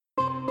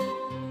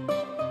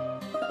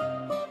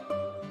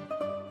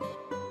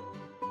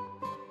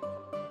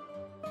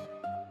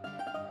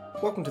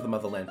Welcome to the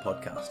Motherland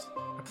Podcast,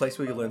 a place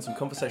where you learn some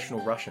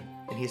conversational Russian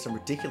and hear some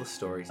ridiculous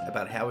stories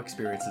about our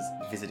experiences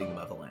visiting the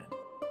motherland.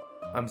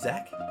 I'm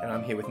Zach, and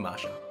I'm here with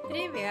Masha.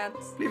 Привет.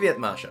 Привет,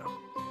 Masha.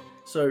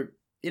 So,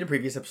 in a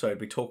previous episode,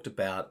 we talked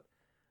about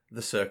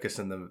the circus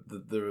and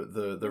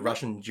the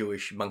Russian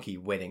Jewish monkey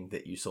wedding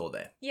that you saw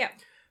there. Yeah.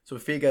 So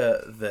we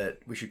figure that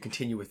we should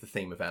continue with the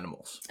theme of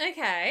animals.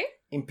 Okay.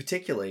 In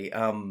particularly,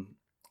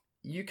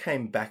 you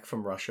came back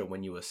from Russia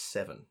when you were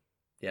 7,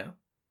 yeah?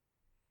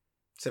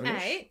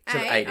 7-ish? Eight.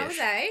 8-ish. I was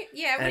 8.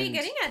 Yeah, what are you And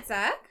getting at,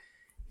 Zach?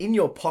 in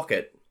your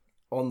pocket,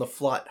 on the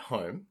flight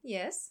home,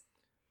 Yes,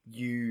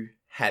 you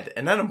had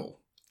an animal.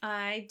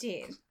 I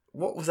did.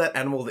 What was that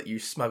animal that you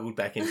smuggled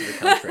back into the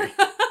country?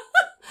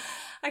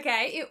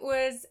 Okay, it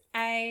was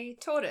a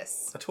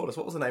tortoise. A tortoise.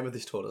 What was the name of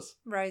this tortoise?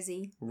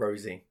 Rosie.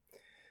 Rosie.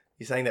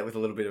 You're saying that with a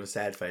little bit of a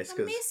sad face I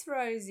because, miss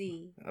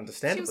Rosie. She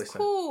understandably was so.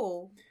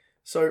 cool.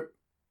 So,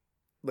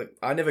 look,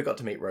 I never got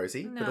to meet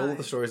Rosie, but all No. of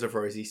the stories of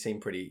Rosie seem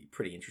pretty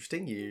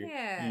interesting.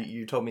 Yeah.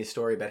 You told me a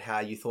story about how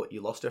you thought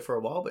you lost her for a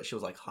while, but she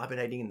was like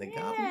hibernating in the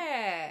garden.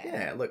 Yeah.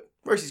 Yeah, look,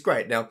 Rosie's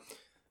great. Now,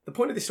 the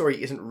point of this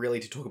story isn't really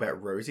to talk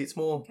about Rosie. It's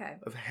more Okay.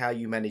 of how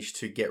you managed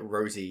to get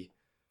Rosie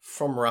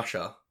from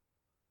Russia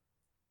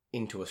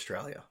into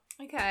Australia.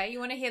 Okay, you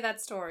want to hear that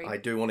story? I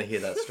do want to hear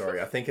that story.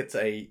 I think it's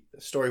a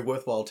story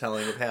worthwhile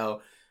telling of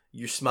how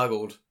you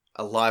smuggled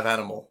a live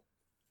animal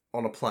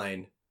on a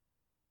plane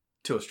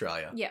to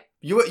Australia. Yeah.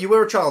 You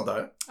were a child,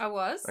 though. I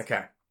was.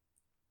 Okay.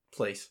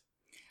 Please.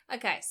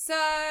 Okay,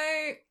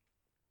 so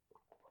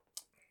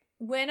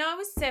when I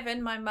was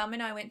 7, my mum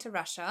and I went to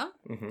Russia.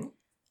 Mm-hmm.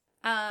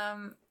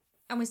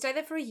 And we stayed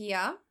there for a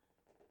year.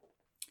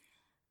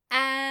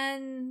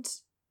 And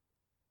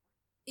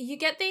you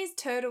get these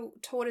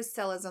tortoise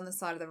sellers on the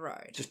side of the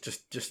road.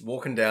 Just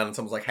walking down and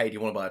someone's like, hey, do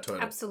you want to buy a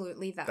turtle?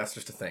 Absolutely that. That's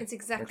just a thing. It's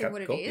exactly Okay,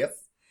 what cool, it is. yep.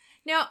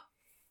 Now,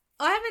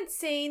 I haven't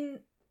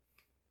seen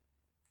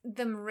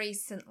them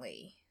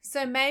recently.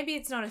 So maybe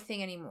it's not a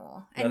thing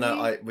anymore. And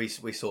we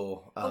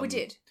saw... we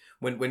did.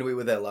 When we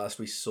were there last,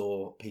 we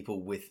saw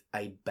people with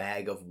a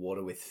bag of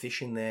water with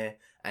fish in there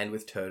and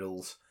with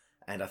turtles.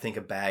 And I think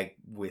a bag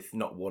with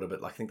not water,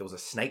 but I think there was a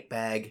snake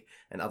bag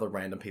and other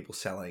random people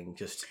selling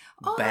just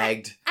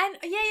bagged. And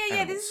yeah,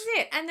 animals. this is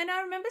it. And then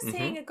I remember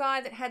seeing a guy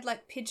that had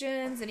like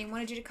pigeons and he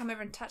wanted you to come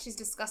over and touch his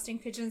disgusting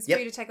pigeons Yep.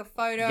 for you to take a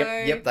photo.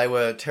 Yep, they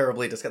were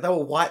terribly disgusting. They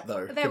were white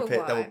though. They were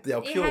white. They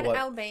were He pure had white.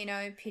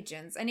 albino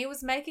pigeons and he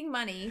was making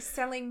money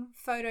selling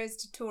photos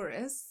to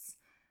tourists.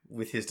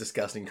 With his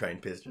disgusting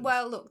trained pigeons.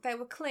 Well, look, they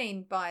were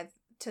clean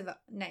to the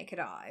naked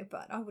eye,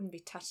 but I wouldn't be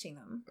touching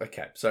them.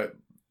 Okay, so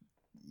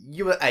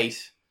you were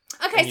 8.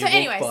 Okay, and so you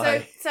anyway,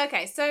 walked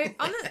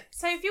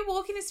so if you're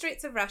walking the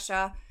streets of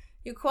Russia,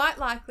 you're quite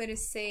likely to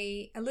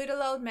see a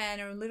little old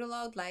man or a little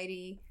old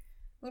lady,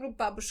 little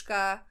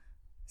babushka,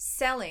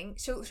 selling.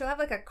 She'll have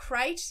like a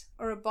crate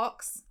or a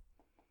box,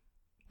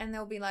 and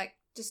there'll be like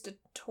just a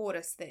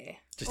tortoise there,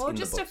 or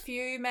just a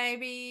few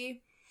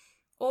maybe.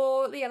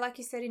 Or, yeah, like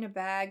you said, in a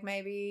bag,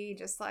 maybe,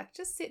 just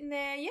sitting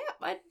there. Yeah,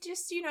 I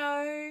just,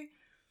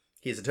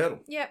 Here's a turtle.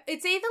 Yeah,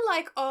 it's either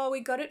like, oh,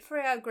 we got it for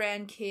our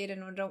grandkid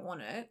and we don't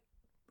want it.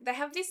 They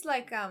have this,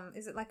 like,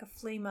 is it like a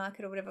flea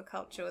market or whatever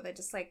culture where they're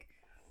just like,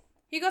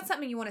 you got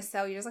something you want to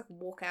sell, you just, like,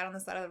 walk out on the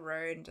side of the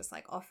road and just,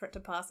 like, offer it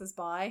to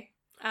passers-by.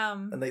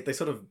 And they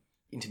sort of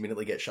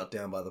intermittently get shut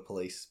down by the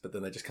police, but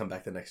then they just come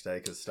back the next day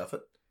because stuff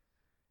it.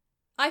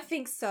 I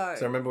think so.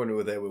 So I remember when we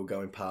were there, we were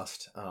going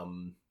past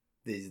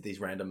these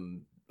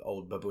random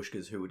old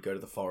babushkas who would go to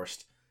the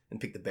forest and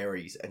pick the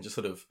berries and just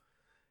sort of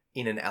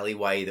in an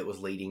alleyway that was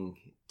leading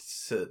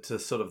to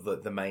sort of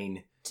the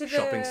main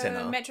shopping centre.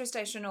 To the metro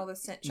station or the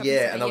shopping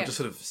yeah, centre. and they would just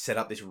sort of set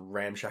up this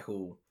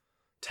ramshackle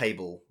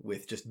table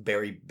with just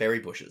berry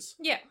bushes.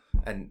 Yeah.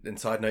 And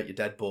side note, your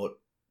dad bought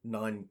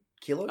 9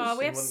 kilos. Oh,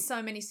 we have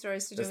so many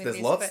stories to do with there's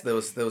this. Lots. There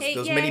was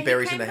many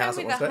berries in the house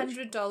at one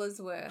stage. $100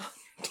 worth.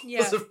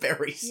 Lots of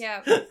berries.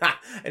 Yeah.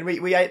 And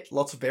we ate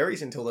lots of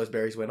berries until those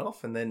berries went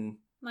off, and then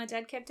My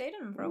dad kept eating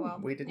them for a while.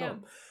 we did not.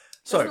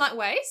 Doesn't like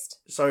waste.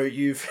 So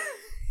you've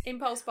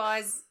Impulse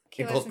buys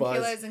kilos Impulse and buys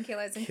kilos and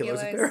kilos and kilos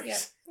kilos. of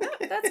berries. Yeah.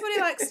 No, that's what he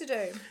likes to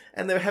do.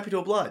 and they were happy to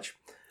oblige.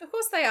 Of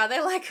course they are.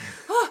 They're like,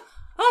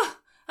 oh,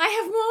 I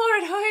have more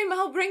at home.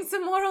 I'll bring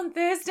some more on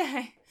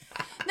Thursday.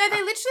 No,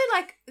 they're literally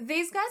like,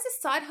 these guys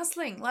are side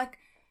hustling. Like,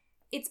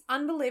 it's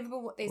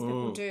unbelievable what these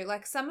people do.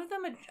 Like, some of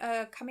them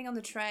are coming on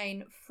the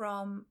train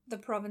from the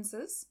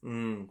provinces.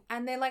 And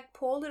they're like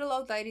poor little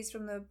old ladies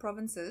from the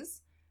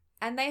provinces.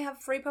 And they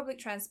have free public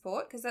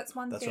transport because that's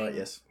one thing. That's right,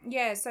 yes.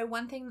 Yeah, so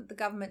one thing that the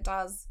government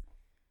does,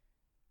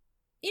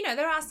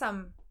 there are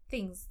some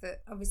things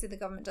that obviously the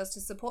government does to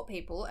support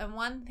people. And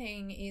one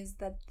thing is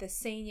that the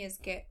seniors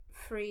get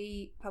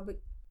free public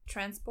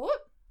transport.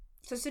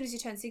 So as soon as you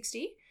turn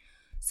 60.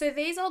 So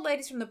these old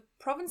ladies from the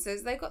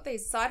provinces, they've got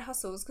these side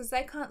hustles because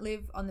they can't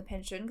live on the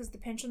pension because the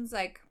pension's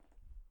like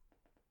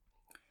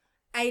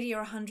 80 or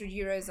 100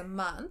 euros a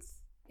month.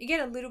 You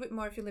get a little bit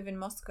more if you live in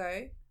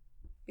Moscow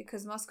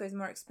because Moscow is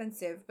more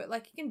expensive, but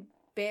like you can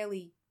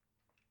barely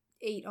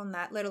eat on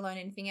that, let alone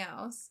anything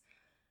else.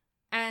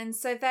 And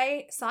so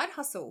they side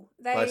hustle.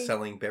 By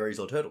selling berries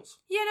or turtles.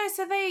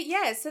 So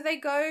they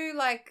go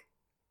like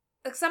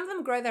some of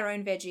them grow their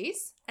own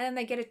veggies and then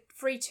they get a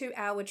free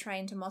 2-hour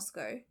train to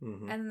Moscow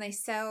and then they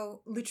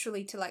sell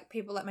literally to like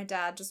people like my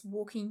dad just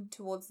walking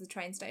towards the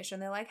train station.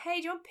 They're like,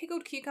 hey, do you want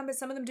pickled cucumbers?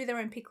 Some of them do their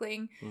own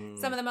pickling.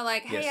 Some of them are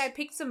like, hey, I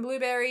picked some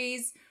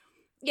blueberries.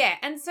 Yeah,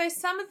 and so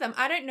some of them,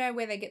 I don't know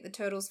where they get the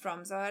turtles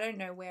from, so I don't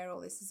know where all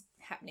this is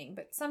happening,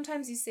 but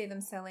sometimes you see them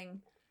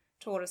selling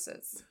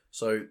tortoises.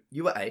 So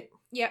you were 8.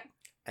 Yep.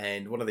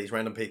 And one of these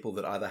random people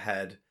that either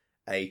had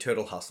a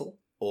turtle hustle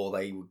or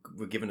they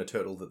were given a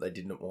turtle that they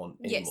didn't want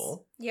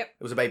anymore. Yep.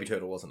 It was a baby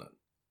turtle, wasn't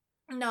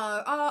it?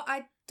 No,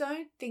 I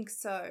don't think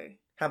so.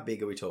 How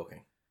big are we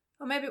talking?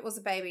 Or maybe it was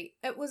a baby.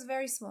 It was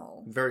very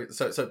small.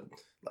 So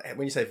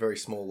when you say very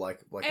small, like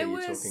are you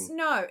talking?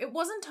 No, it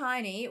wasn't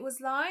tiny. It was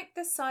like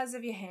the size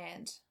of your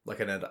hand. Like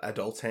an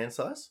adult's hand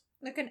size?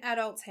 Like an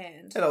adult's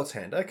hand. Adult's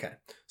hand, okay.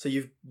 So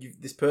you've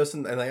this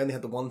person, and they only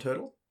had the one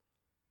turtle?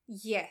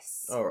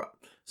 Yes. All right.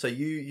 So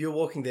you're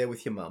walking there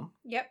with your mum.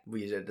 Yep. Were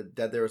your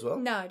dad there as well?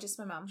 No, just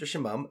my mum. Just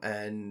your mum,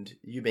 and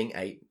you being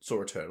 8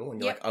 saw a turtle,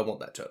 and you're like, I want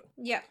that turtle.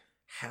 Yep.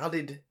 How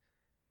did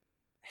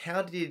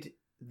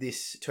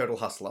this turtle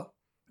hustler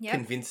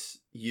convince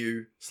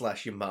you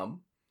 / your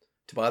mum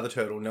to buy the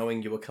turtle,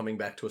 knowing you were coming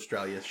back to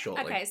Australia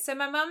shortly? Okay, so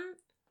my mum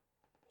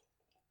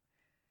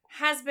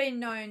has been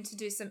known to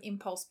do some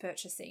impulse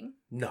purchasing.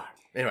 No.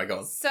 Anyway, go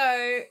on.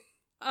 So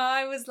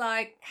I was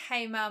like,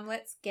 hey, Mum,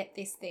 let's get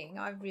this thing.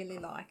 I really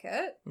like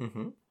it.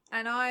 Mm-hmm.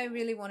 And I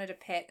really wanted a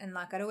pet. And,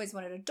 like, I'd always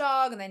wanted a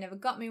dog and they never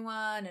got me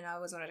one. And I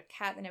always wanted a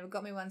cat. They never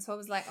got me one. So I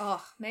was like,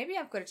 oh, maybe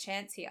I've got a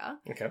chance here.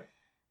 Okay.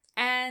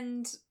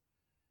 And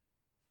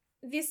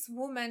this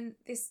woman,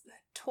 this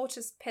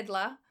tortoise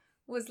peddler,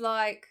 was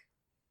like,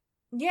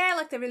 yeah,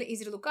 like they're really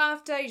easy to look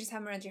after. You just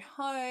have them around your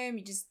home.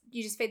 You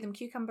just feed them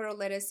cucumber or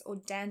lettuce or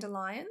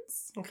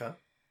dandelions. Okay.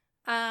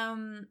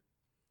 And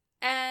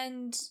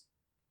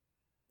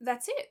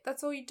that's it.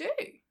 That's all you do.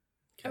 Okay.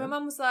 And my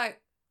mum was like,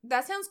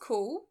 that sounds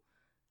cool.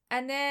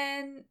 And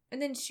then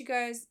she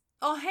goes,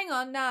 oh, hang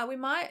on. Nah, we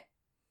might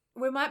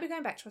be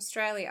going back to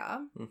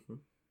Australia. Mm-hmm.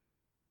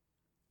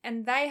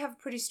 And they have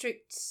pretty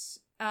strict,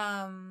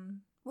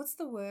 what's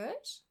the word?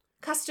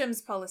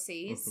 Customs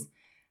policies. Mm-hmm.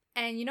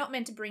 And you're not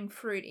meant to bring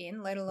fruit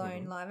in, let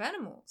alone live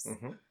animals.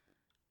 Mm-hmm.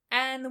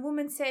 And the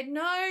woman said,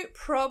 no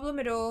problem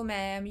at all,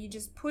 ma'am. You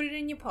just put it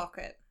in your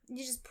pocket.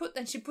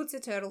 And she puts the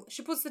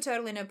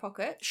turtle in her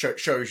pocket.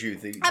 Shows you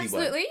the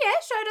Absolutely, way. yeah.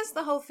 Showed us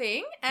the whole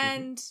thing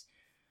and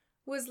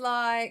was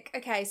like,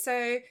 okay,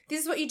 so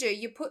this is what you do.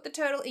 You put the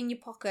turtle in your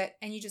pocket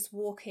and you just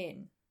walk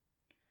in.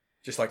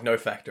 Just like no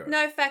factor it.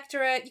 No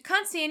factor it. You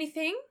can't see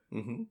anything.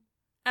 Mm-hmm.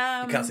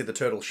 You can't see the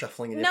turtle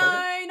shuffling in your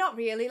pocket? No, not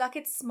really. Like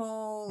it's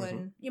small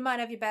and you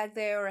might have your bag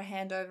there or a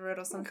hand over it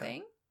or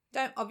something. Okay.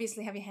 Don't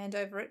obviously have your hand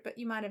over it, but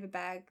you might have a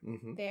bag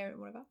there or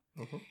whatever.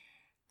 Mm-hmm.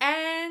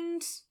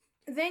 And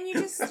then you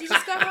just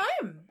go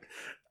home.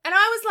 And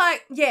I was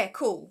like, yeah,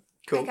 cool.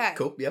 Okay.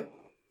 Cool, yep.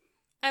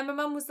 And my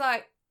mum was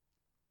like,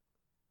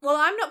 well,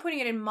 I'm not putting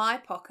it in my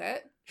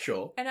pocket.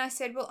 Sure. And I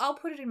said, well, I'll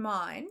put it in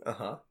mine.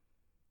 Uh-huh.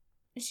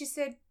 And she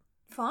said,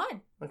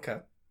 fine. Okay.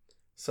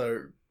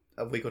 So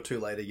a week or two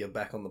later, you're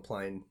back on the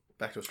plane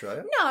back to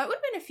Australia? No, it would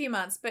have been a few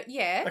months, but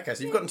yeah. Okay,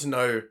 so you've gotten to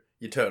know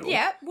your turtle.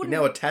 Yeah. You're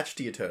now attached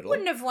to your turtle.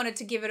 Wouldn't have wanted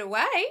to give it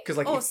away.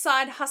 Or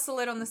side hustle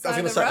it on the side of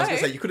the road. I was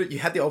going to say, you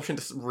had the option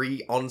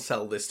to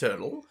on-sell this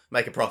turtle,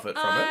 make a profit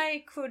from it.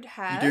 I could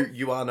have.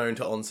 You are known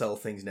to on-sell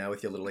things now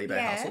with your little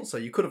eBay hustle, so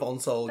you could have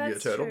on-sold your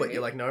turtle, but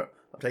you're like, no,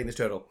 I'm taking this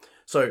turtle.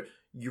 So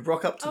you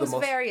rock up to I was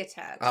very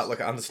attached.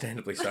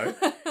 Understandably so.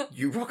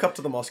 You rock up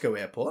to the Moscow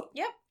airport.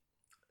 Yep.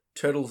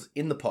 Turtle's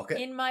in the pocket.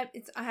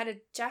 I had a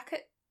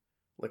jacket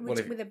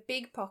with a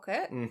big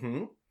pocket.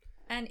 Mm-hmm.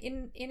 And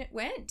in it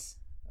went.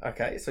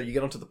 Okay, so you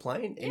get onto the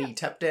plane. Any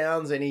tap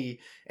downs, any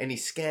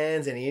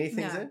scans,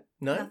 anything no, there?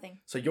 No? Nothing.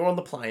 So you're on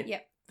the plane.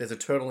 Yep. There's a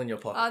turtle in your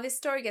pocket. Oh, this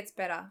story gets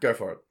better. Go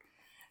for it.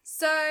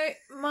 So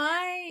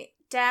my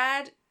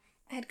dad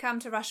had come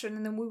to Russia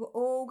and then we were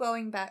all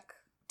going back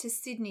to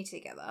Sydney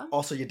together.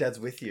 Oh, so your dad's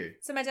with you.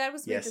 So my dad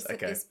was with us at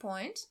this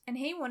point and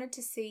he wanted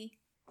to see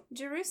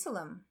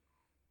Jerusalem.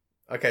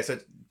 Okay, so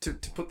to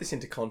put this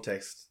into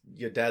context,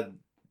 your dad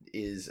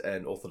is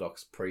an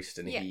Orthodox priest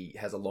and he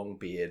has a long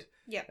beard.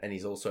 Yep. And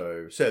he's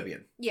also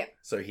Serbian. Yep.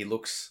 So he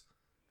looks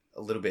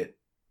a little bit...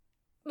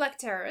 like a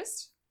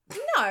terrorist?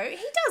 No,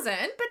 he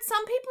doesn't. But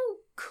some people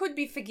could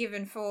be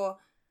forgiven for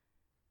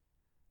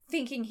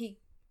thinking he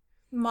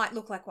might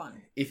look like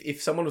one.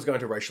 If someone was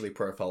going to racially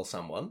profile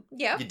someone,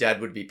 your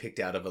dad would be picked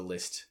out of a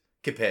list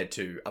compared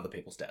to other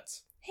people's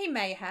dads. He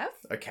may have.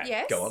 Okay,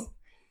 yes. go on.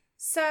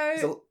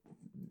 So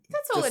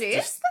that's all it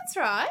is. That's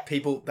right.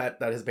 People,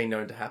 that has been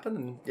known to happen.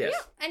 And yes.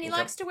 Yeah, and he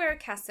likes to wear a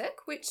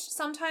cassock, which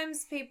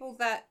sometimes people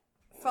that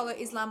follow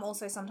Islam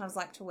also sometimes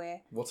like to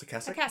wear. What's a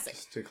cassock? A cassock.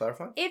 Just to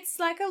clarify? It's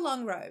like a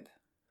long robe.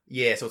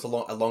 Yeah, so it's the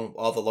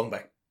long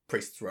back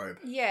priest's robe.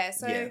 Yeah,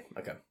 so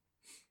okay.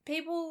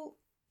 People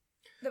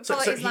that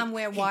follow Islam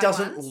wear white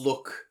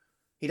ones.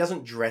 He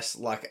doesn't dress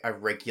like a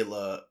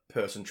regular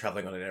person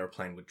travelling on an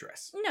aeroplane would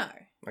dress. No.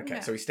 Okay,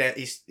 no. so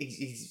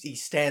he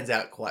stands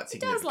out quite He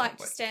significantly. does like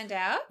to stand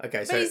out.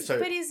 Okay,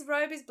 but his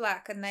robe is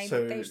black and they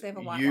usually have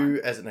a white one.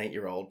 You, as an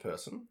 8-year-old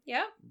person,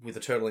 Yep. with a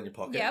turtle in your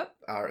pocket, Yep.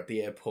 are at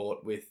the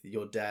airport with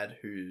your dad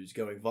who's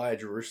going via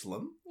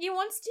Jerusalem. You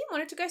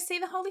wanted to go see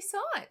the holy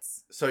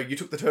sites. So you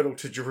took the turtle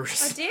to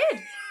Jerusalem. I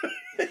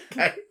did.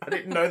 Okay, I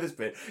didn't know this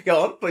bit.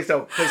 Go on, please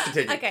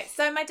continue. Okay,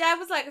 so my dad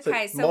was like,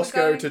 okay, so Moscow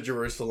we're going to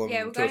Jerusalem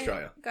to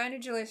Australia. Going to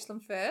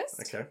Jerusalem first.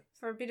 Okay.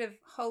 For a bit of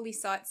holy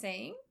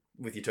sightseeing.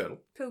 With your turtle.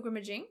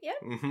 Pilgrimaging, yep.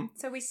 Mm-hmm.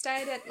 So we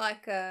stayed at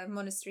like a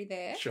monastery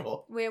there.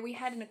 Sure. Where we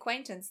had an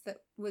acquaintance that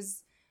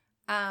was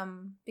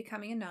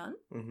becoming a nun.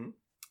 Mm-hmm.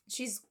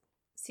 She's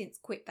since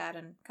quit that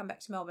and come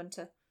back to Melbourne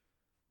to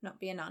not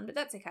be a nun, but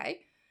that's okay.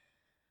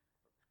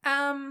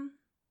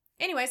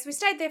 Anyway, so we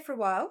stayed there for a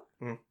while.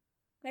 Mm.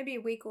 Maybe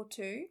a week or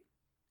two.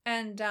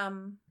 And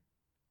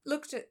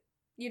looked at,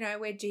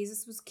 where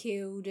Jesus was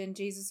killed and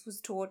Jesus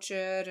was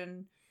tortured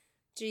and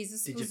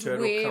Jesus was whipped. Did your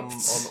turtle come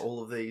on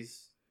all of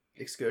these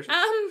excursions?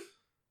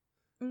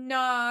 No,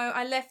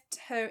 I left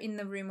her in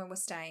the room where we're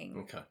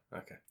staying.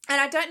 Okay.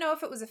 And I don't know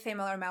if it was a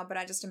female or a male, but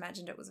I just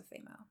imagined it was a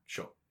female.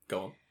 Sure.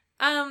 Go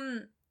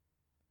on.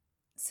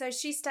 So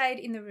she stayed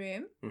in the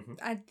room, mm-hmm.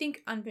 I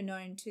think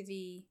unbeknown to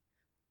the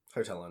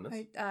hotel owners.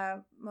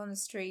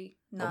 Monastery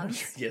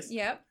nuns. Yes.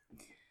 Yep.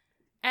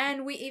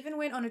 And we even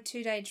went on a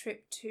 2-day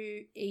trip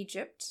to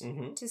Egypt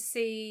mm-hmm. to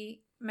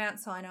see Mount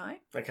Sinai.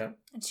 Okay.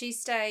 And she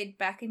stayed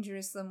back in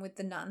Jerusalem with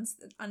the nuns,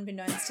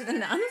 unbeknownst to the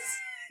nuns.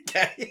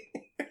 Okay.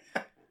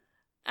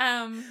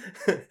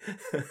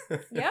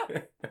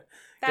 Yep.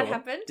 That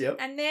happened. Yep.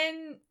 And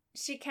then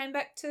she came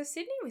back to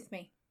Sydney with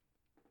me.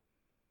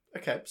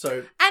 Okay,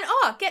 so... And,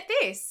 get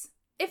this.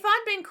 If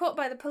I'd been caught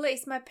by the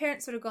police, my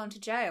parents would have gone to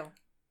jail.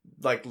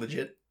 Like,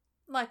 legit?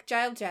 Like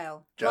jail.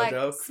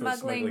 Jail for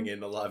smuggling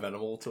in a live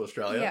animal to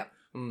Australia? Yeah.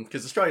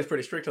 Because Australia's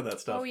pretty strict on that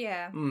stuff. Oh,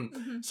 yeah.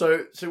 Mm.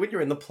 So when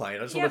you're in the plane,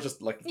 I just want to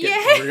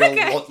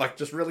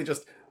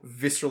just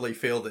viscerally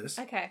feel this.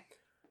 Okay.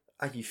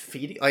 Are you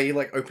feeding? Are you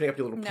opening up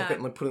your little pocket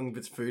and putting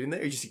bits of food in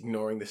there? Or are you just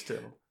ignoring this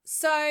turtle?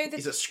 So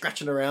is it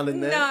scratching around in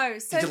there? No.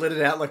 So did you let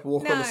it out and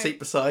walk on the seat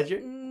beside you?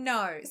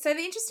 No. So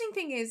the interesting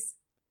thing is,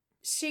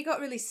 she got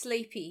really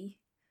sleepy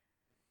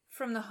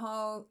from the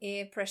whole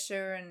air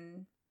pressure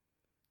and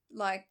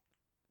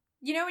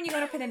when you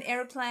got up in an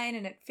aeroplane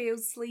and it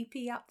feels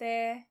sleepy up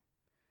there.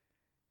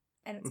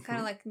 And it's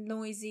kind of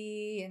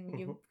noisy and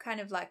you're kind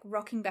of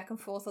rocking back and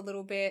forth a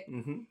little bit.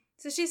 Mm-hmm.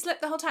 So she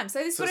slept the whole time. So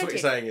this is what I did. What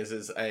you're saying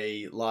is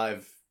a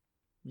live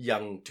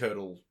young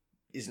turtle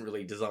isn't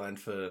really designed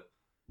for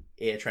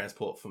air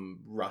transport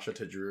from Russia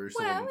to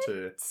Jerusalem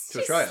to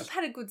Australia. She's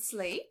had a good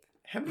sleep.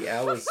 How many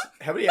hours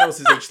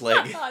is each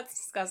leg? Oh, it's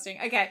disgusting.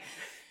 Okay.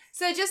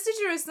 So just to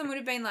Jerusalem would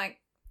have been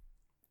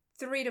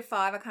 3 to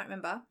 5, I can't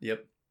remember.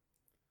 Yep.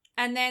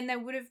 And then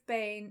it would have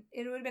been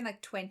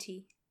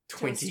 20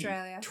 to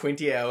Australia.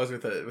 20 hours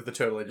with a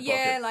turtle in your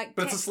pocket.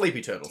 But it's a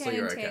sleepy turtle, so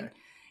you're okay.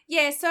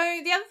 Yeah, so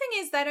the other thing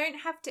is they don't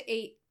have to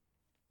eat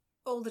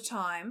all the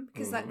time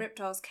because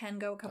reptiles can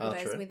go a couple of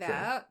days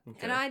without. Okay.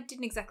 And I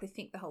didn't exactly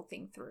think the whole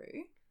thing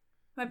through.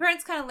 My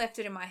parents kind of left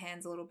it in my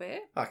hands a little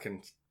bit. I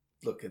can...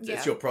 Look,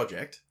 it's your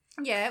project.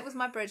 Yeah, it was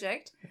my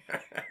project.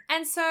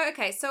 And so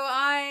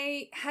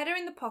I had her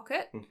in the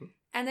pocket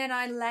and then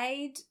I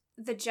laid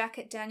the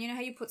jacket down. You know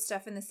how you put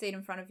stuff in the seat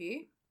in front of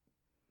you?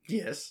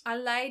 Yes. I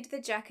laid the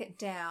jacket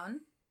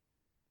down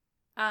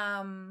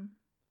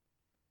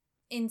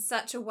in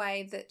such a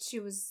way that she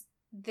was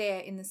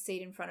there in the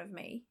seat in front of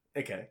me.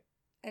 Okay.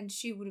 And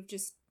she would have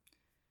just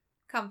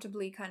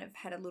comfortably kind of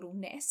had a little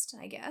nest,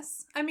 I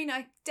guess. I mean,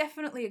 I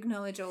definitely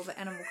acknowledge all the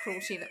animal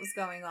cruelty that was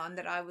going on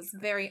that I was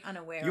very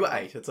unaware of. You were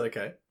 8, it's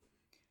okay.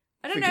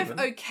 I don't know if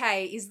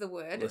okay is the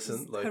word.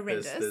 Listen,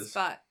 horrendous,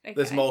 but okay.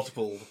 There's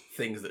multiple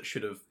things that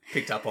should have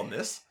picked up on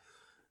this.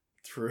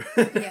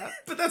 Yeah.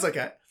 But that's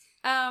okay.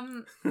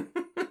 And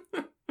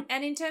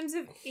in terms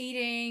of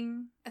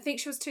eating, I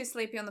think she was too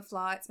sleepy on the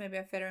flights. Maybe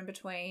I fed her in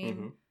between.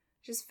 Mm-hmm.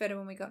 Just fed her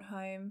when we got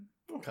home.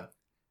 Okay.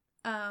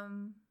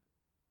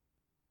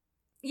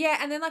 Yeah,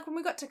 and then when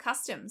we got to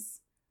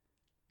customs.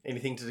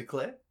 Anything to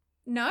declare?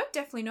 No,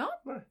 definitely not.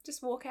 No.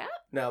 Just walk out.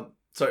 Now,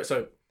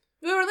 so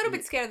we were a little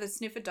bit scared of the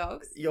sniffer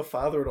dogs. Your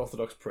father an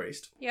Orthodox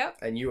priest. Yep.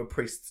 And you a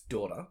priest's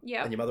daughter.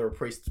 Yep. And your mother a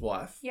priest's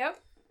wife. Yep.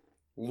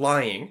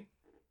 Lying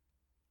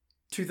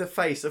to the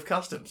face of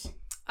customs.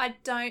 I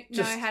don't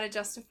know how to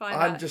justify that.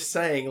 I'm just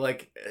saying,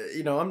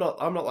 I'm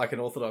not like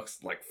an Orthodox,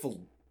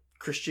 full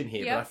Christian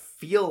here, but I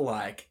feel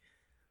like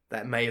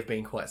that may have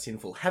been quite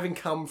sinful, having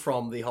come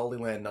from the Holy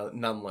Land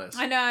nonetheless.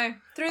 I know.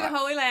 Through the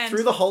Holy Land.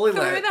 Through the Holy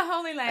Land. Through the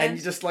Holy Land. And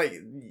you just,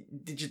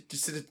 did you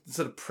just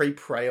sort of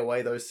pre-pray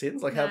away those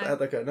sins? How'd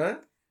that go? No?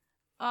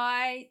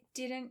 I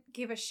didn't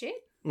give a shit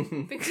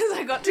because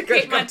I got to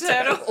keep my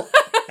turtle.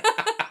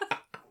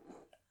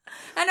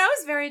 And I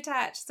was very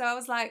attached. So I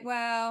was like,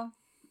 well,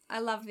 I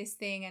love this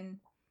thing and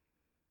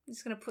I'm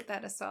just going to put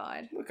that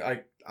aside. Look,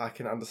 I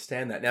can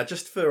understand that. Now,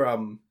 just for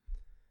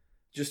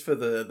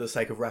the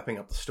sake of wrapping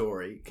up the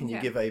story, can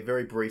you give a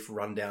very brief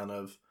rundown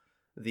of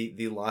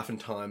the life and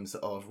times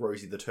of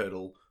Rosie the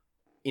turtle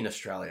in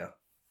Australia.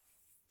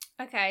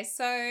 Okay,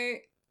 so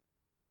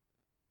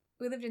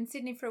we lived in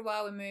Sydney for a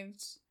while. We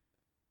moved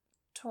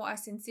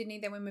twice in Sydney.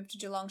 Then we moved to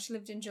Geelong. She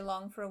lived in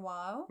Geelong for a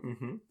while.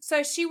 Mm-hmm.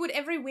 So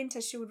every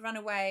winter she would run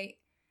away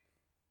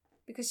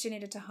because she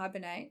needed to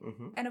hibernate.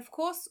 Mm-hmm. And of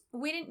course,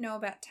 we didn't know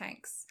about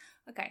tanks.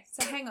 Okay,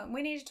 so hang on.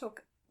 We need to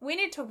talk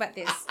about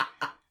this.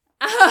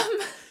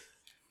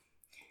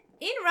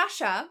 In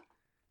Russia,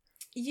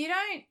 you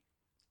don't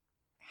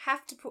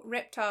have to put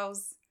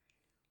reptiles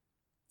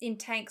in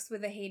tanks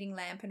with a heating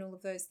lamp and all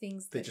of those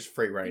things. They're just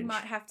free range. You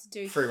might have to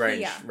do free range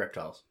here.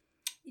 reptiles.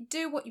 You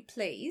do what you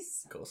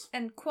please. Of course.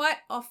 And quite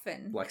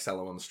often... Like sell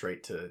them on the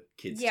street to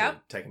kids to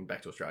take them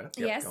back to Australia.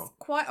 Yep, yes.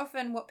 Quite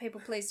often what people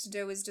please to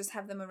do is just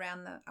have them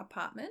around the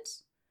apartment.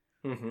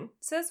 Mm-hmm.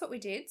 So that's what we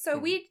did. So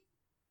we...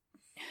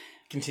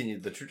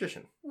 Continued the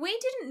tradition. We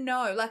didn't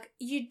know. Like,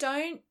 you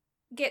don't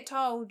get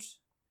told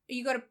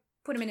you got to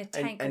put them in a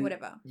tank or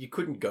whatever. You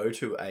couldn't go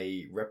to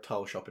a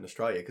reptile shop in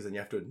Australia because then you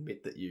have to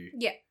admit that you...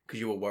 Yeah.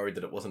 Because you were worried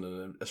that it wasn't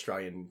an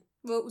Australian...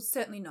 Well, it was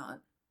certainly not.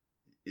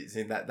 Is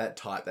in that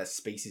type, that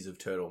species of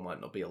turtle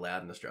might not be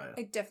allowed in Australia.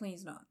 It definitely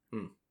is not.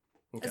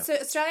 Okay. So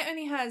Australia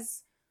only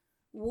has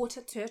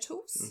water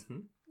turtles.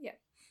 Mm-hmm. Yeah.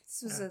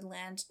 This was a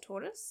land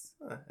tortoise.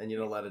 And you're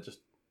not allowed to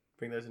just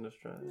bring those in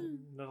Australia?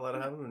 Not allowed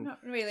to have them? Not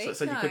really.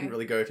 So you couldn't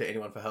really go to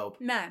anyone for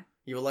help? No.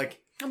 You were like...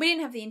 We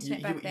didn't have the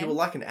internet back then. You were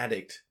like an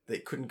addict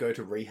that couldn't go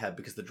to rehab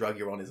because the drug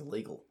you're on is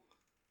illegal.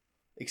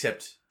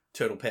 Except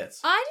turtle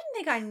pets. I didn't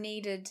think I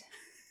needed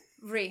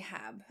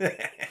rehab.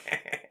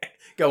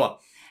 Go on.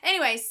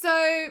 Anyway,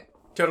 so...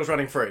 Turtle's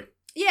running free.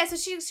 Yeah, so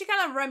she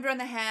kind of roamed around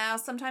the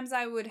house. Sometimes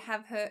I would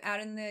have her out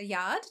in the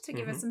yard to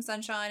give her some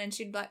sunshine and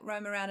she'd like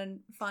roam around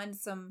and find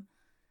some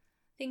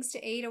things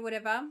to eat or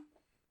whatever.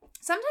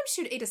 Sometimes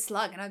she'd eat a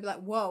slug and I'd be like,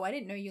 whoa, I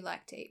didn't know you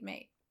like to eat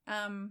meat.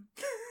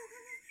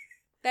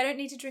 They don't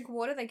need to drink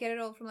water. They get it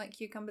all from like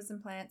cucumbers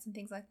and plants and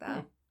things like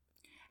that.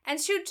 And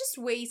she would just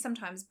wee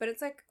sometimes, but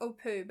it's like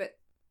poo, but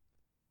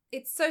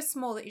it's so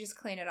small that you just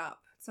clean it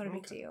up. It's not a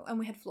big deal. And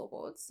we had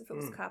floorboards. If it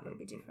was carpet, it would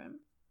be different.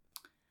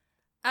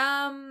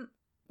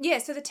 Yeah,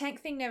 so the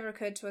tank thing never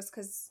occurred to us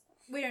because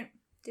we don't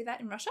do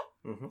that in Russia.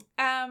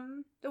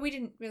 Mm-hmm. But we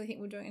didn't really think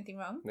we were doing anything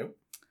wrong. Nope.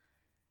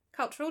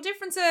 Cultural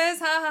differences. Ha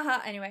ha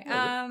ha. Anyway,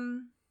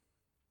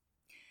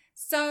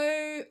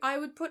 so I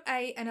would put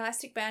an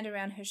elastic band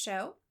around her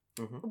shell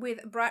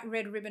with a bright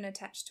red ribbon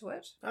attached to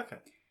it. Okay.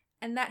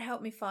 And that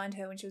helped me find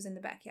her when she was in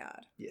the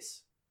backyard.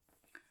 Yes.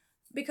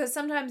 Because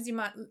sometimes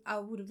I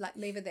would have like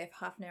leave her there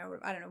for half an hour,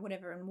 I don't know,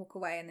 whatever, and walk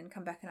away and then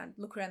come back and I'd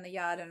look around the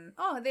yard and,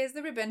 oh, there's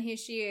the ribbon, here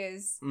she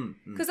is.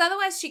 Because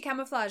otherwise she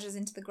camouflages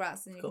into the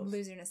grass and you can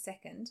lose her in a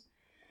second.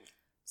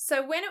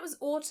 So when it was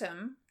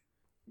autumn,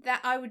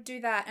 that I would do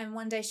that and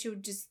one day she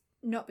would just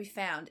not be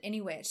found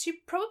anywhere. She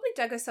probably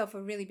dug herself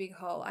a really big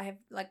hole. I have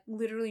like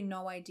literally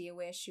no idea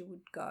where she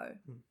would go.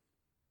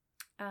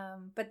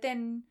 But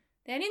then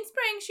in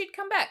spring, she'd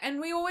come back. And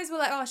we always were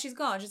like, oh, she's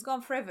gone. She's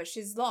gone forever.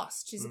 She's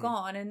lost. She's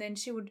gone. And then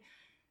she would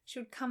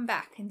come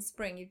back in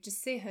spring. You'd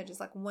just see her just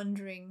like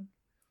wandering.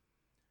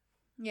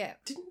 Yeah.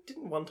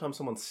 Didn't one time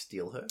someone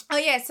steal her? Oh,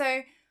 yeah. So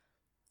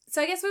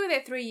I guess we were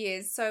there 3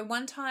 years. So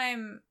one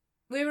time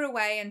we were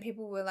away and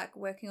people were like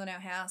working on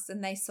our house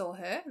and they saw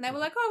her. And they were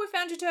like, oh, we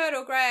found your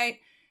turtle. Great.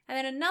 And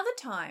then another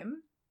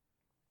time,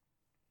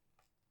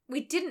 we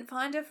didn't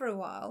find her for a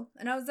while.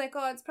 And I was like,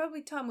 oh, it's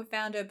probably time we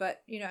found her,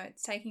 but, you know,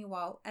 it's taking a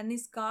while. And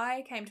this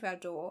guy came to our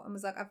door and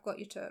was like, I've got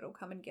your turtle.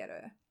 Come and get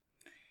her.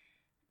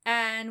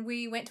 And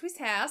we went to his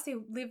house. He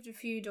lived a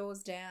few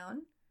doors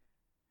down.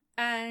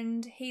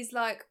 And he's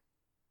like,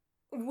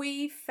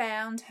 we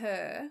found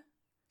her.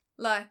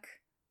 Like,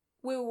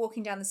 we were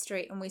walking down the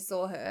street and we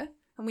saw her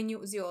and we knew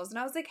it was yours. And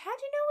I was like, how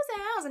do you know it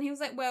was ours? And he was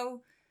like,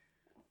 well,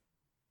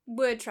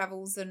 word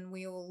travels and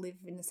we all live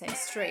in the same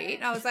street.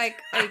 And I was like,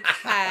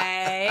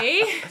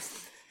 okay.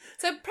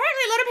 So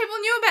apparently a lot of people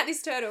knew about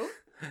this turtle.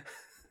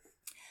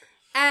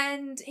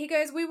 And he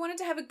goes, we wanted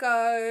to have a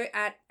go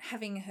at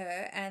having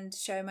her and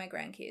show my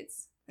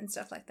grandkids and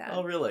stuff like that.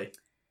 Oh, really?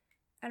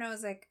 And I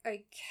was like,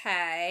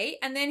 okay.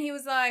 And then he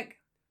was like,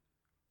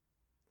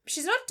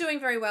 she's not doing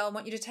very well. I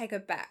want you to take her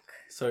back.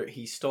 So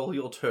he stole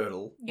your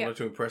turtle, wanted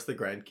to impress the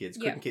grandkids,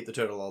 couldn't keep the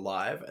turtle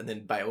alive, and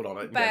then bailed on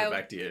it and gave it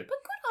back to you.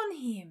 But good on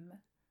him.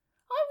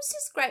 I was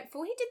just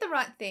grateful. He did the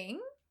right thing.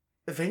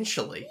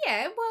 Eventually.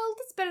 Yeah, well,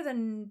 that's better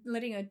than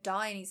letting her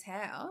die in his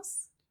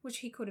house, which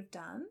he could have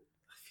done.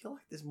 I feel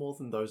like there's more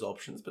than those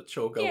options, but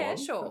sure, go on. Yeah,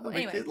 sure. I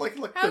mean, anyway,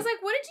 I was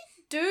like, what did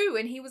you do?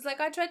 And he was like,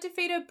 I tried to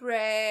feed her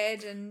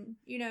bread and,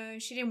 you know,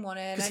 she didn't want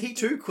it. Because he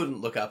too couldn't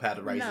look up how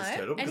to raise his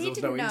turtle because there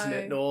was no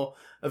internet nor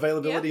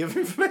availability of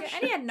information. Yeah,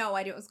 and he had no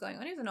idea what was going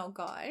on. He was an old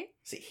guy.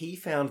 See, he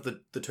found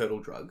the turtle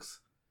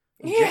drugs,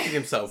 injected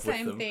himself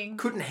with them, thing.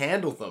 Couldn't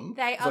handle them.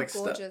 They are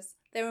gorgeous.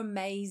 They're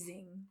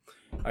amazing.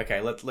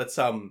 Okay, let's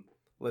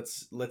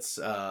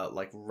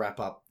wrap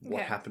up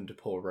what happened to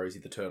poor Rosie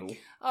the turtle.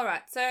 All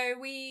right, so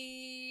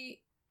we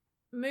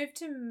moved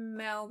to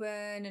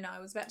Melbourne, and I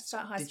was about to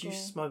start high school. Did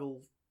you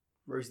smuggle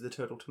Rosie the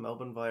Turtle to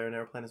Melbourne via an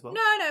aeroplane as well?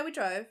 No, we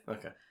drove.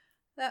 Okay.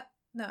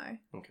 No.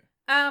 Okay.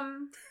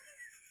 And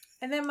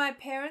then my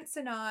parents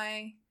and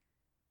I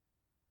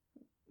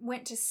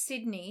went to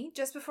Sydney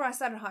just before I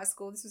started high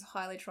school. This was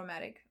highly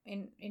traumatic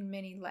in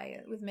many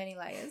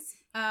layers.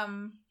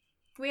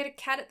 We had a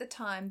cat at the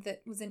time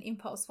that was an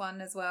impulse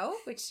one as well,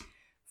 which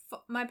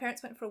my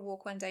parents went for a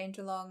walk one day in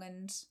Geelong,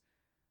 and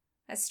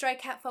a stray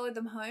cat followed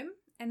them home,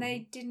 and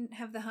they didn't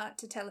have the heart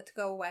to tell it to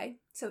go away,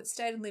 so it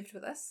stayed and lived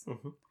with us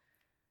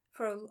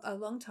for a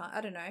long time.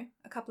 I don't know,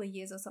 a couple of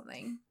years or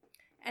something.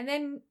 And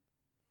then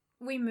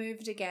we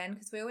moved again,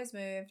 because we always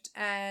moved,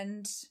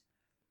 and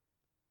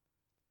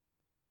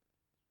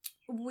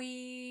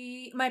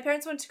my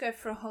parents wanted to go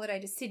for a holiday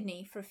to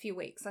Sydney for a few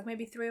weeks, like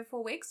maybe 3 or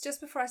 4 weeks,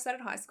 just before I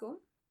started high school.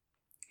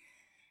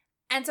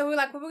 And so we were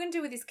like, what are we going to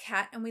do with this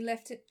cat? And we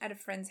left it at a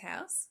friend's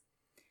house.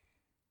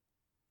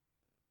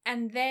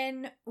 And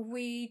then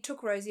we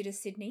took Rosie to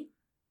Sydney,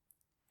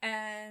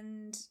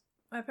 and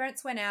my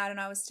parents went out, and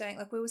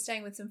we were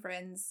staying with some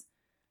friends,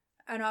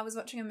 and I was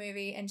watching a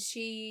movie, and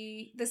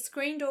the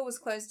screen door was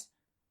closed.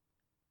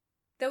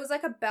 There was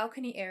like a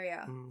balcony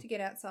area to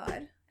get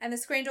outside, and the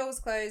screen door was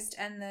closed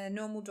and the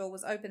normal door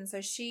was open.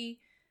 So she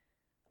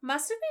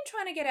must have been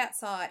trying to get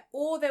outside,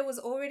 or there was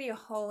already a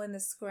hole in the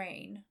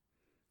screen,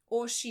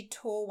 or she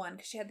tore one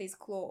because she had these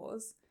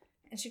claws,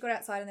 and she got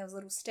outside and there was a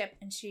little step,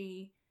 and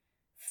she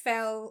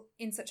fell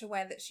in such a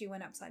way that she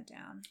went upside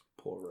down.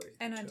 Poor Rosie.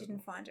 And I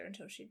didn't find her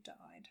until she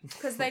died.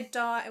 Because they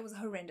die. It was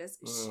horrendous.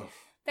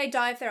 They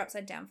die if they're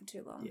upside down for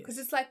too long. Because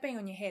it's like being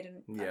on your head.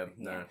 And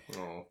no.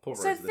 Oh, poor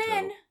Rosie so the then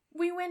turtle.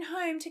 we went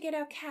home to get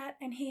our cat,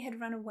 and he had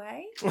run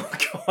away. Oh,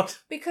 God.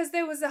 Because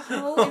there was a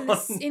hole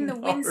in the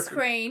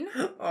windscreen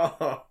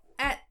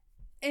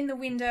in the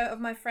window of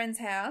my friend's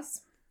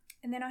house.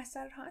 And then I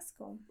started high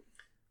school.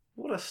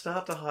 What a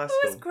start to high school.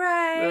 It was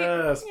great.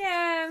 Yes.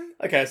 Yeah.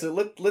 Okay, so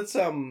let's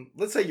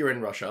say you're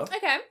in Russia.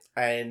 Okay.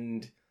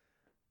 And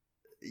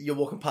you're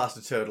walking past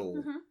a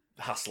turtle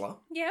hustler.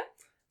 Yeah.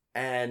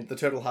 And the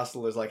turtle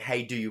hustler is like,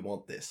 hey, do you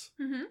want this?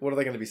 Mm-hmm. What are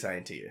they going to be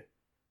saying to you?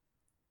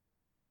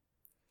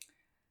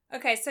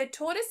 Okay, so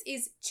tortoise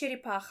is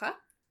Cherepakha.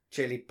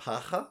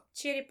 Черепаха.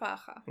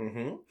 Cherepakha.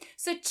 Mm-hmm.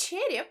 So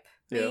cherep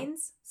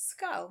means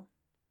skull.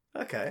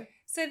 Okay.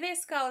 So their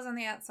skull is on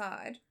the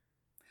outside.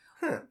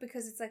 Huh.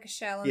 Because it's like a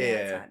shell on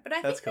the outside. But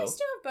I think they cool.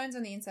 still have bones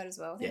on the inside as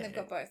well. I think they've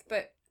got both.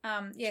 But,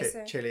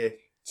 so...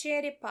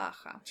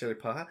 Cherepakha.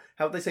 Cherepakha.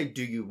 How would they say,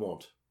 do you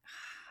want?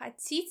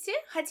 Хотите.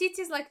 Хотите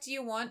is like, do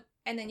you want?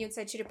 And then you'd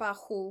say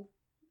Cherepakhu,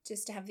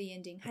 just to have the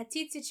ending.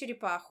 Хотите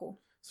Cherepakhu.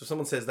 So if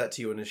someone says that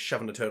to you and is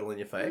shoving a turtle in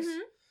your face,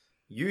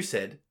 you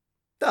said,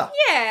 da.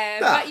 Yeah,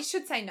 but you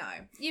should say no.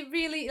 You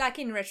really, like,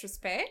 in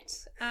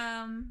retrospect.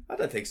 I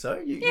don't think so.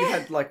 You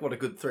had, like, what, a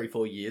good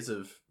 3-4 years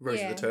of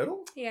Rosie the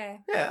Turtle? Yeah.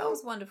 Yeah. That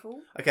was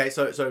wonderful. Okay,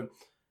 so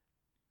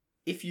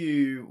if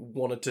you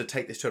wanted to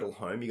take this turtle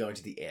home, you're going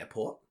to the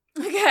airport.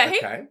 Okay.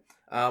 Okay.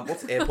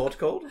 What's the airport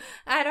called?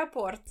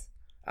 Aeroport.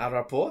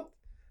 Aeroport.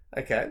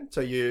 Okay.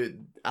 So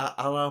you...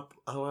 Aeroport?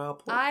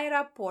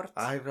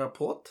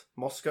 Aeroport.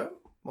 Moscow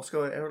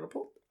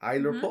airport?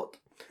 Aeroport?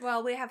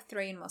 Well, we have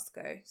 3 in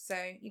Moscow, so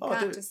you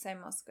can't just say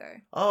Moscow.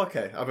 Oh,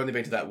 okay. I've only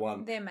been to that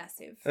one. They're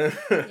massive.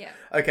 Yeah.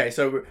 Okay,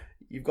 so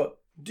you've got...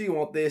 Do you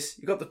want this?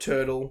 You've got the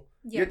turtle.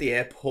 Yep. You're at the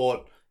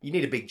airport. You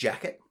need a big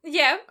jacket.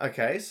 Yeah.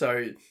 Okay,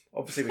 so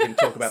obviously we can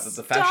talk about the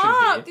fashion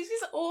here. This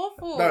is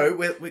awful. No,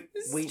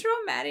 this is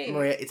traumatic.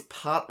 Maria, it's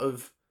part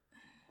of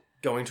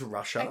going to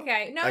Russia.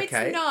 Okay. No,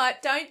 it's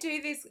not. Don't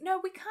do this. No,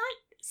 we can't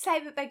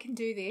say that they can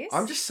do this.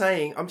 I'm just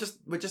saying,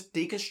 we're just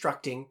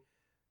deconstructing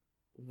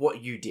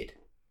what you did.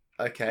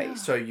 Okay,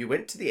 so you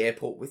went to the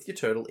airport with your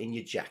turtle in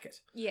your jacket.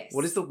 Yes.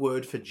 What is the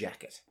word for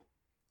jacket?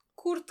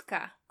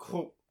 Kurtka.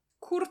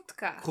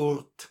 Kurtka.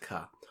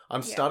 Kurtka.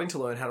 I'm starting to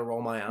learn how to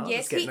roll my R's.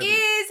 Yes, he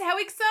is. How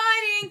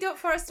exciting. Do it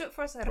for us.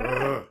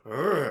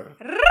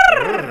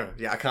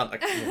 Yeah, I can't.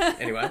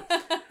 Anyway.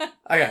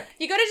 Okay.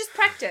 You got to just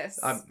practice.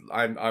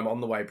 I'm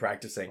on the way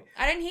practicing.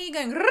 I don't hear you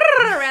going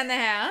around the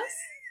house.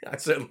 I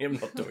certainly am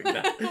not doing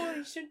that. Well,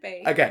 you should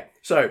be. Okay,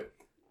 so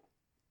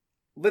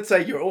let's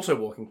say you're also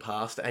walking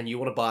past and you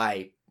want to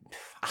buy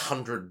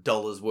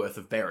 $100 worth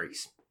of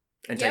berries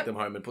and take them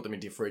home and put them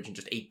into your fridge and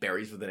just eat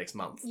berries for the next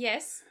month.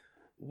 Yes.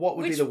 What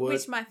would be the word?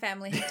 Which my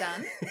family have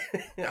done.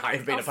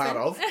 I've been a part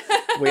of.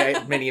 We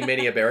ate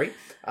many a berry.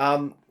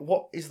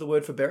 What is the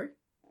word for berry?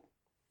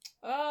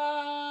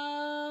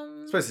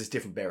 I suppose there's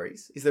different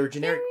berries. Is there a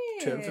generic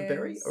term for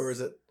berry, or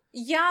is it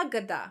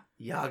yagoda?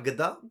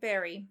 Yagoda.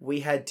 Berry.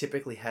 We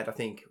typically had, I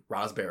think,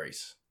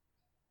 raspberries.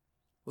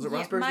 Was it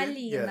raspberries?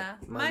 Malina. Yeah.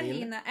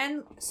 Malina.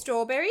 And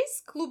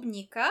strawberries,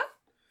 klubnika.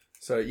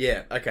 So,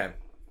 yeah, okay.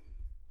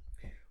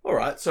 All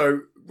right,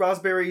 so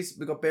raspberries,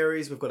 we've got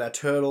berries, we've got our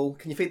turtle.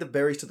 Can you feed the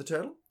berries to the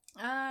turtle?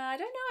 I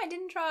don't know, I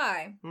didn't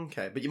try.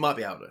 Okay, but you might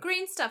be able to.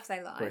 Green stuff they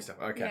like. Green stuff,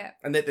 okay. Yeah.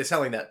 And they're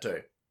selling that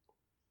too.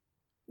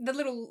 The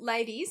little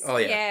ladies? Oh,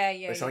 yeah.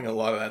 Yeah. They're selling a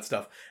lot of that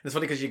stuff. And it's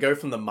funny because you go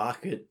from the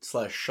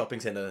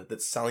market/shopping centre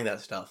that's selling that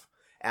stuff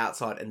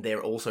outside and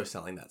they're also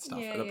selling that stuff.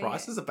 Yeah, and the yeah,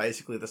 prices are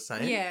basically the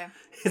same. Yeah.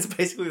 It's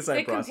basically the same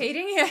They're price.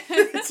 competing, yeah.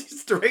 It's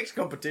just direct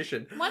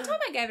competition. One time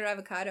I gave her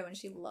avocado and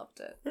she loved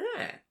it.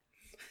 Yeah.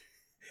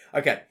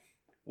 Okay.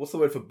 What's the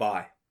word for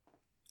buy?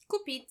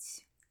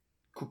 Kupit.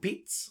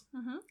 Kupit?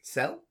 Mm-hmm.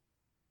 Sell?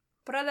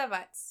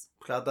 Prodavats.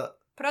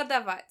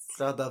 Prodavats?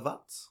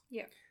 Prodavats.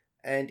 Yeah.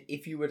 And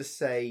if you were to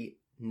say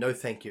no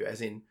thank you,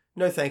 as in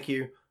no thank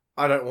you,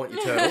 I don't want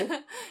your turtle.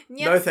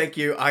 No thank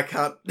you, I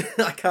can't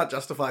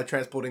justify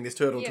transporting this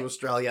turtle to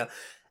Australia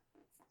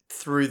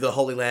through the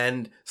Holy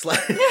Land.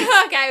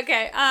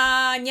 Okay.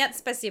 Нет,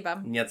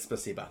 спасибо. Нет,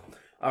 спасибо.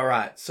 All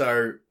right,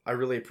 so I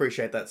really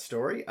appreciate that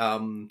story.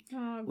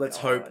 Let's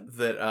hope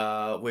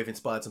that we've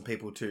inspired some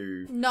people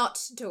to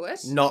not do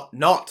it. Not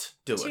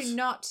do it.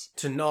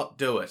 To not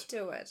do it.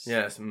 Do it.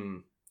 Yes.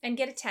 Mm. And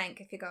get a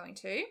tank if you're going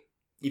to.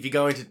 If you're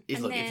going to,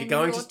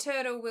 your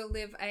turtle will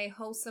live a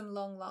wholesome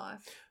long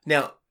life.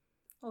 Now,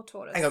 or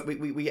tortoise. Hang on,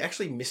 we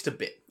actually missed a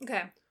bit.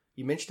 Okay.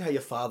 You mentioned how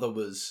your father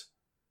was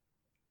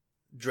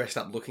dressed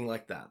up looking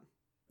like that.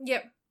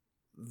 Yep.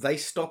 They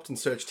stopped and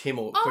searched him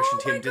or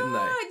questioned him, didn't they?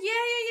 Yeah.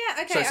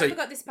 Okay, I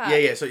forgot this part.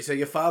 Yeah. So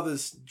your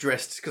father's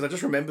dressed, because I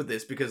just remembered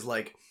this because,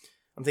 like,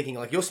 I'm thinking,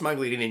 like, you're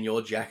smuggling in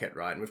your jacket,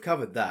 right? And we've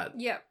covered that.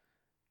 Yep.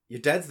 Your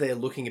dad's there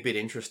looking a bit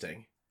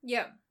interesting.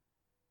 Yep.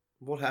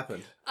 What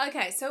happened?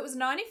 Okay, so it was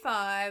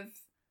 95.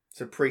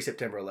 So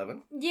pre-September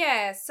 11?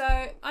 Yeah, so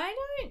I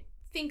don't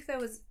think there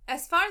was,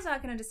 as far as I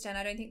can understand,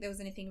 I don't think there was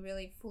anything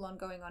really full-on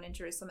going on in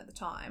Jerusalem at the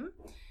time.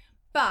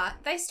 But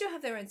they still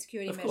have their own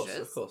security measures.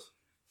 Of course.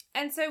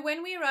 And so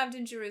when we arrived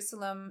in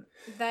Jerusalem,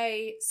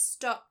 they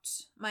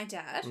stopped my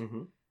dad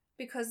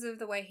because of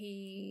the way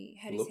he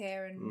had his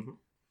hair and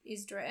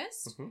is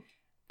dressed.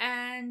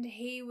 And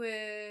he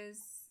was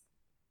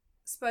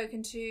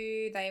spoken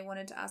to. They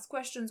wanted to ask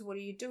questions. What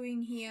are you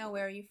doing here?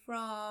 Where are you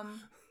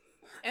from?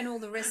 And all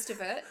the rest of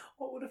it.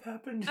 What would have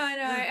happened? I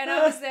know. And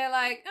I was there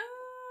like,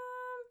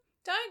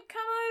 don't come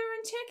over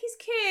and check his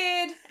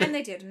kid. And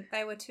they didn't.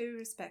 They were too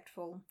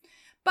respectful.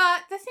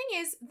 But the thing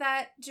is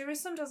that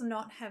Jerusalem does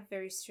not have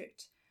very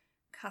strict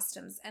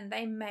customs, and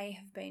they may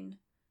have been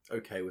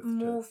okay with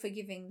more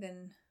forgiving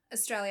than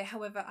Australia.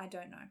 However, I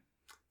don't know.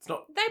 It's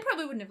not. They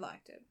probably wouldn't have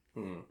liked it.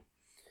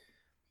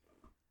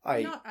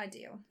 Not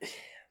ideal.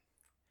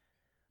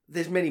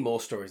 There's many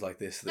more stories like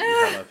this that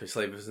you have up your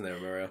sleeve, isn't there,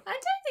 Maria? I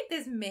don't think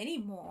there's many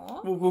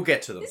more. We'll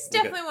get to them. This is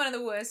definitely one of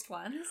the worst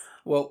ones.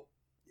 Well,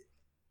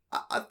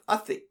 I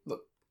think.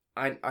 Look,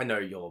 I know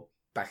your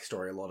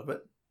backstory, a lot of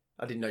it.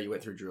 I didn't know you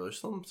went through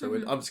Jerusalem, so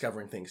I'm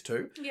discovering things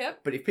too.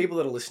 Yep. But if people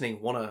that are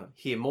listening want to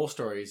hear more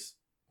stories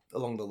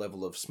along the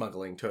level of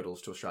smuggling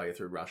turtles to Australia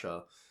through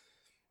Russia,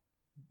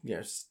 you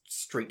know,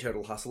 street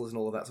turtle hustlers and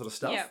all of that sort of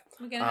stuff,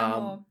 we're gonna have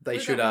more. They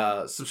should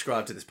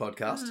subscribe to this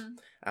podcast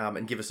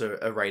and give us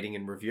a rating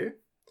and review.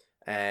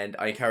 And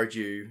I encourage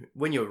you,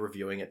 when you're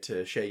reviewing it,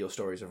 to share your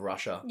stories of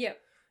Russia. Yep.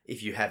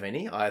 If you have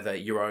any, either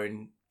your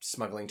own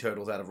smuggling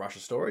turtles out of Russia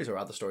stories or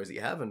other stories that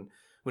you have. And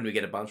when we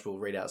get a bunch, we'll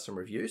read out some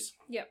reviews.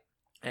 Yep.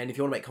 And if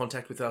you want to make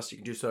contact with us, you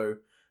can do so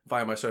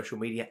via my social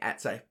media at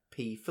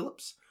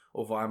 @ZachPHillips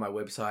or via my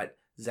website,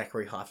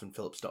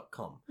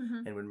 zachary-phillips.com.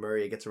 And when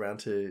Maria gets around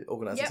to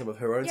organising some of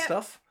her own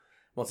stuff,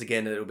 once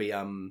again, it'll be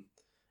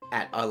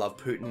at I Love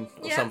Putin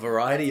or some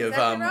variety of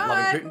loving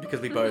Putin,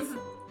 because we both,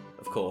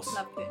 of course,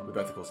 love Putin. We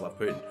both, of course, love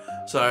Putin.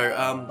 So,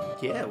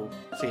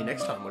 we'll see you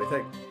next time. What do you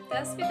think?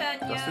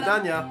 До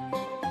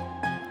свидания.